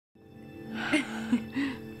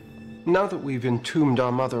Now that we've entombed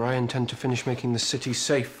our mother, I intend to finish making the city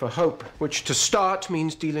safe for Hope, which to start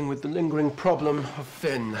means dealing with the lingering problem of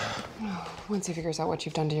Finn. Once he figures out what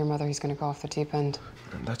you've done to your mother, he's going to go off the deep end.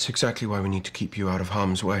 And that's exactly why we need to keep you out of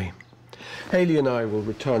harm's way. Haley and I will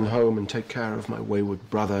return home and take care of my wayward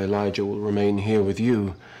brother. Elijah will remain here with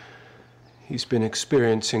you. He's been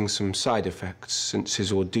experiencing some side effects since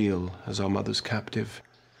his ordeal as our mother's captive.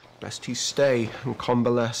 Best he stay and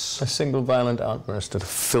convalesce. A single violent outburst at a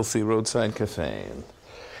filthy roadside cafe. And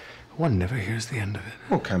one never hears the end of it.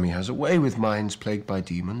 Well, Cammy has a way with minds plagued by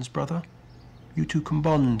demons, brother. You two can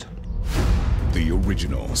bond. The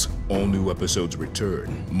Originals. All new episodes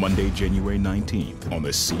return Monday, January 19th on the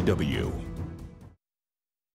CW.